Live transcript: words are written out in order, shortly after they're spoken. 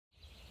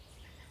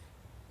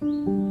It's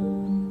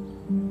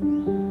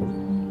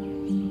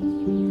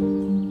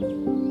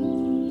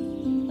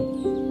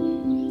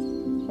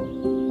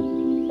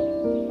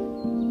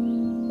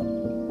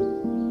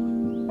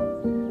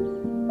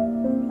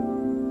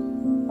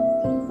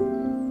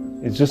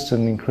just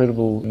an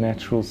incredible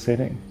natural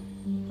setting.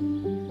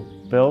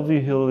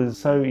 Bellevue Hill is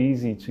so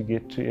easy to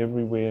get to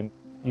everywhere.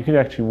 You can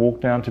actually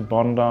walk down to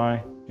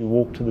Bondi, you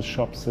walk to the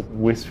shops at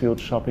Westfield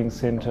Shopping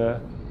Centre,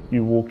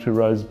 you walk to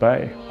Rose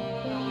Bay.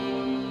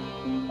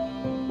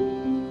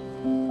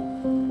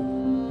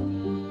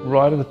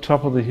 Right at the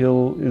top of the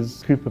hill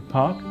is Cooper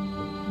Park.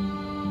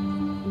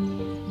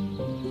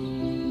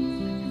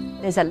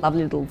 There's a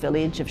lovely little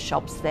village of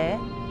shops there.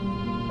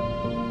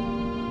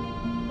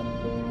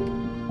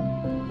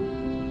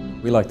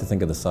 We like to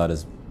think of the site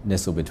as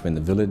nestled between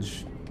the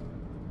village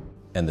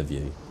and the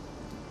view.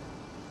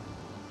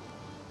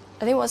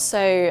 I think what's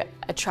so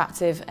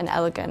attractive and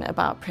elegant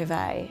about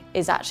Privé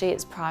is actually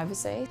its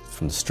privacy.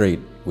 From the street,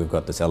 we've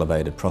got this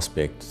elevated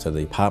prospect, so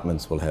the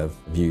apartments will have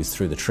views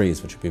through the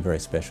trees, which will be very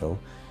special.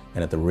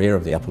 And at the rear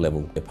of the upper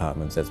level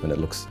apartments, that's when it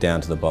looks down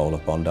to the bowl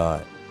of Bondi.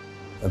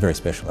 A very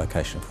special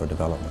location for a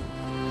development.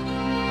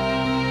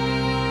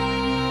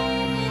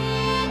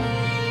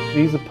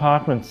 These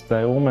apartments,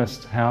 they're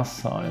almost house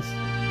size.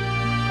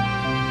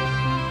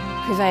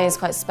 Privé is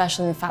quite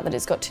special in the fact that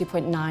it's got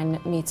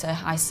 2.9 metre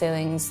high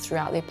ceilings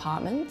throughout the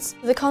apartments.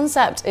 The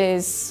concept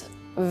is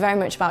very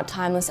much about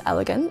timeless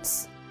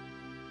elegance.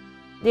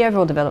 The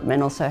overall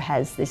development also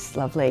has this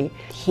lovely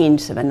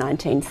hint of a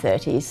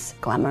 1930s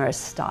glamorous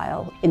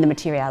style in the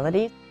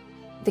materiality.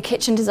 The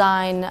kitchen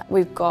design,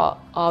 we've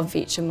got our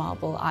Vicha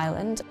marble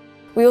island.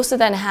 We also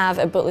then have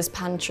a butler's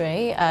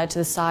pantry to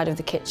the side of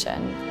the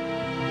kitchen.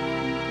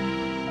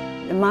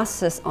 The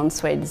master's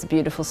ensuite is a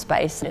beautiful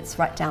space. It's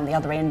right down the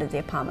other end of the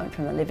apartment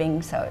from the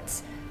living, so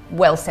it's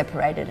well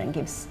separated and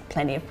gives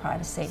plenty of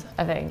privacy.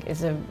 I think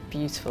it's a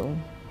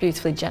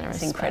beautifully generous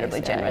It's incredibly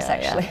space. generous,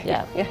 actually.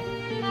 Yeah.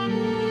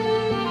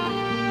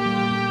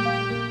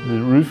 The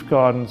roof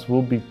gardens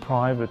will be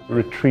private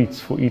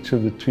retreats for each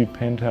of the two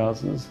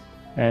penthouses,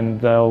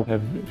 and they'll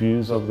have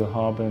views of the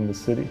harbour and the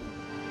city.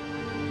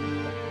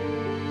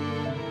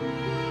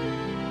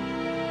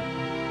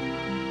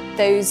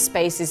 Those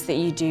spaces that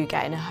you do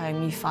get in a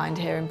home, you find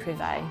here in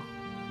Privé.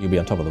 You'll be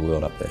on top of the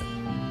world up there.